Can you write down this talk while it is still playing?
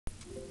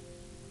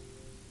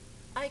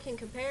I can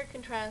compare,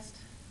 contrast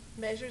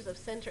measures of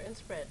center and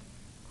spread.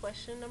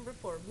 Question number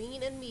 4,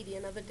 mean and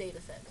median of a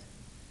data set.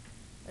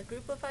 A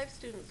group of 5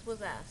 students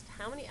was asked,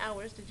 how many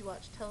hours did you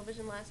watch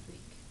television last week?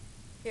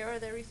 Here are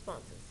their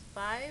responses: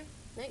 5,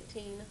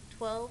 19,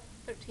 12,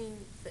 13,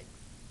 6.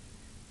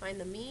 Find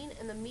the mean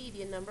and the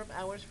median number of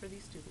hours for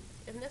these students.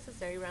 If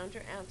necessary, round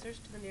your answers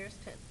to the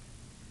nearest tenth.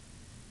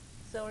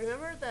 So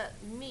remember that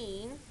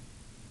mean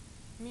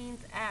means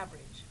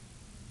average.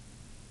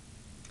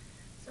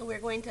 So we're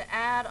going to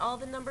add all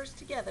the numbers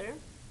together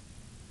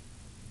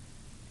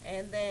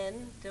and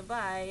then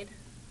divide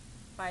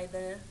by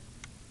the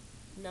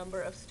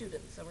number of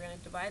students. So we're going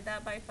to divide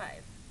that by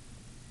 5.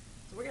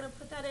 So we're going to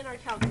put that in our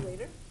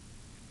calculator.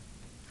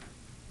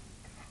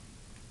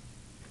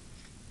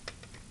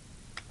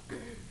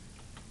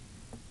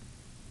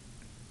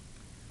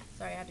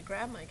 Sorry, I had to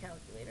grab my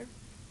calculator.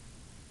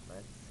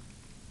 Let's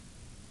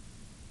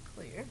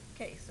clear.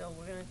 Okay, so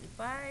we're going to do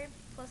 5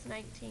 plus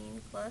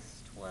 19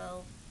 plus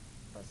 12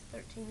 plus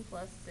 13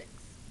 plus 6.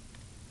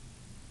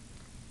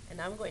 And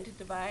I'm going to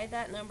divide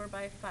that number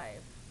by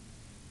 5.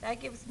 That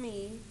gives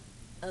me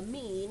a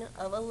mean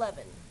of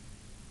 11.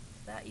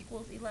 So that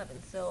equals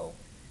 11. So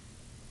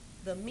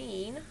the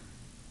mean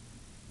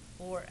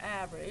or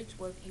average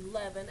was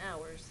 11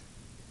 hours.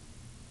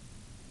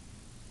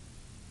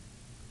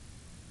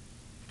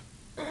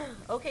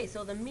 Okay,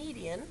 so the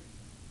median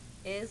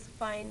is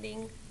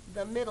finding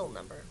the middle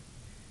number.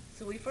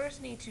 So we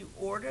first need to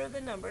order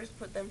the numbers,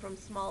 put them from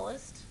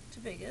smallest to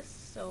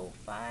biggest. So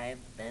 5,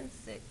 then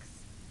 6,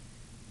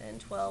 then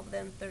 12,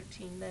 then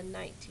 13, then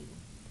 19.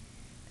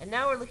 And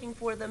now we're looking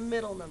for the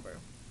middle number.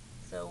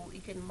 So we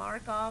can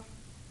mark off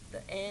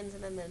the ends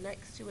and then the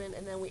next two in,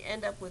 and then we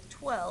end up with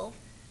 12.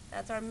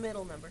 That's our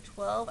middle number,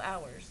 12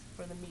 hours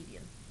for the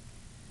median.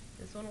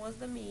 This one was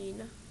the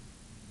mean,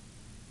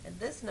 and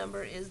this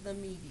number is the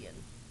median.